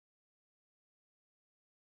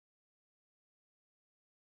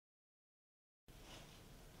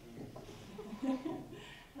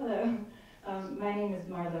My name is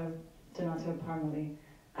Marlo Donato Parmelee.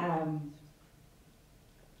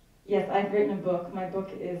 Yes, I've written a book. My book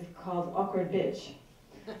is called Awkward Bitch.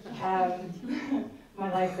 My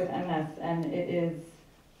life with MS, and it is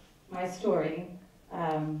my story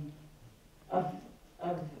of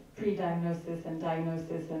pre-diagnosis and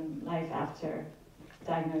diagnosis and life after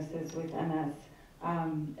diagnosis with MS.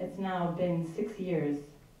 It's now been 6 years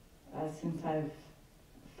since I've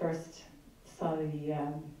first saw the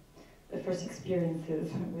first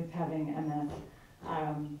experiences with having MS.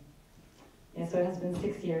 Yeah, so it has been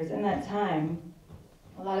 6 years. In that time,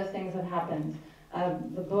 a lot of things have happened.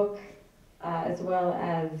 The book, as well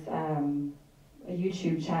as a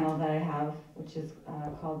YouTube channel that I have, which is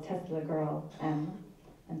called Tesla Girl M,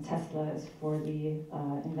 and Tesla is for the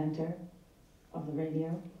inventor of the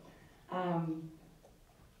radio. A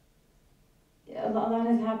lot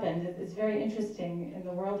has happened. It's very interesting in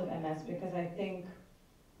the world of MS because I think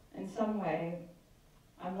in some way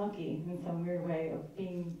I'm lucky in some weird way of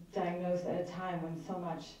being diagnosed at a time when so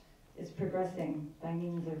much is progressing by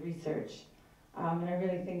means of research. And I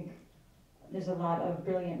really think there's a lot of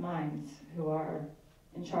brilliant minds who are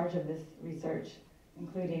in charge of this research,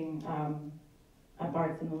 including at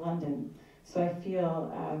Barts in London. So I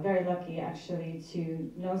feel very lucky actually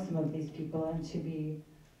to know some of these people and to be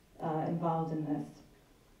involved in this.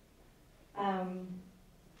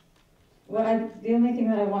 The only thing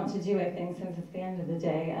that I want to do, I think, since it's the end of the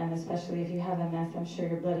day, and especially if you have MS, I'm sure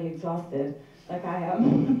you're bloody exhausted, like I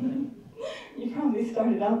am. You probably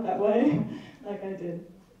started out that way, like I did.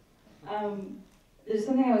 There's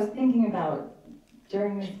something I was thinking about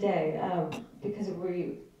during this day, because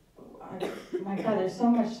my God, there's so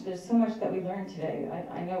much that we learned today.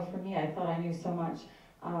 I know for me, I thought I knew so much,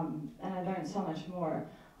 and I learned so much more.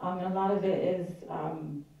 And a lot of it is,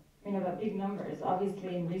 about big numbers.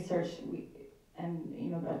 Obviously, in research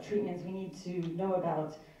and about treatments, we need to know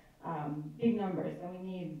about big numbers, and we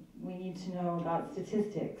need to know about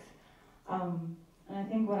statistics. And I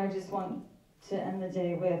think what I just want to end the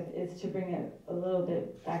day with is to bring it a little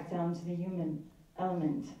bit back down to the human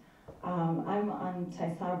element. I'm on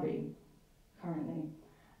Tysabri currently,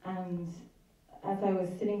 and as I was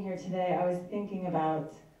sitting here today, I was thinking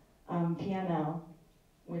about PML,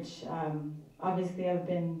 which obviously I've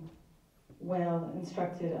been well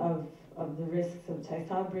instructed of the risks of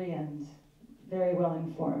Tysabri and very well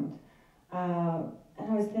informed. And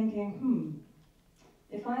I was thinking,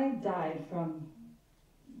 if I died from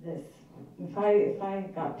this, if I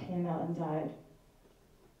got PML and died,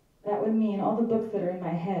 that would mean all the books that are in my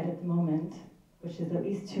head at the moment, which is at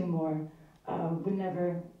least 2 more, would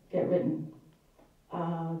never get written.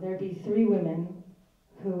 There'd be 3 women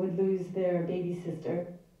who would lose their baby sister.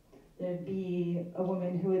 There'd be a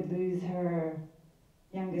woman who would lose her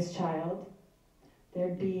youngest child.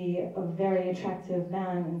 There'd be a very attractive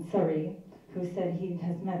man in Surrey who said he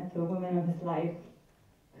has met the woman of his life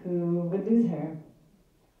who would lose her.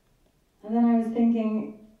 And then I was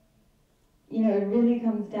thinking, it really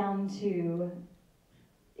comes down to,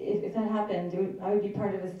 if that happened, I would be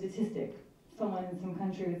part of a statistic. Someone in some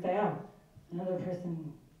country would say, another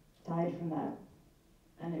person died from that.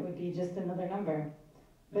 And it would be just another number.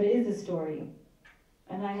 But it is a story,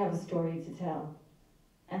 and I have a story to tell.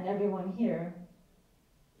 And everyone here,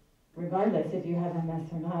 regardless if you have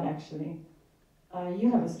MS or not actually, you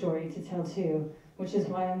have a story to tell too, which is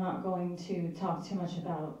why I'm not going to talk too much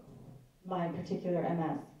about my particular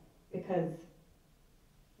MS, because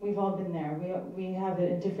we've all been there. We have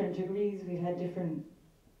it in different degrees. We've had different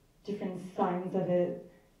signs of it,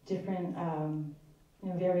 different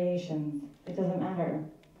variations. It doesn't matter.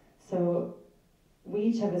 So we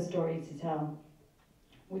each have a story to tell,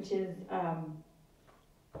 which is I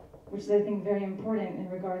think very important in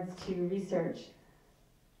regards to research,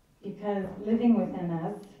 because living with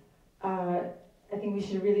MS, I think we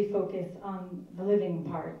should really focus on the living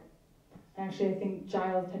part. Actually, I think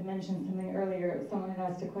Giles had mentioned something earlier. Someone had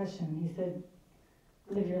asked a question. He said,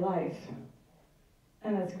 live your life.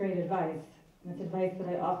 And that's great advice. That's advice that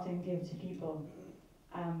I often give to people.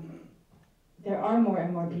 There are more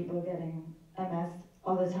and more people getting MS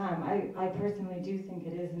all the time. I personally do think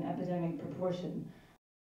it is an epidemic proportion.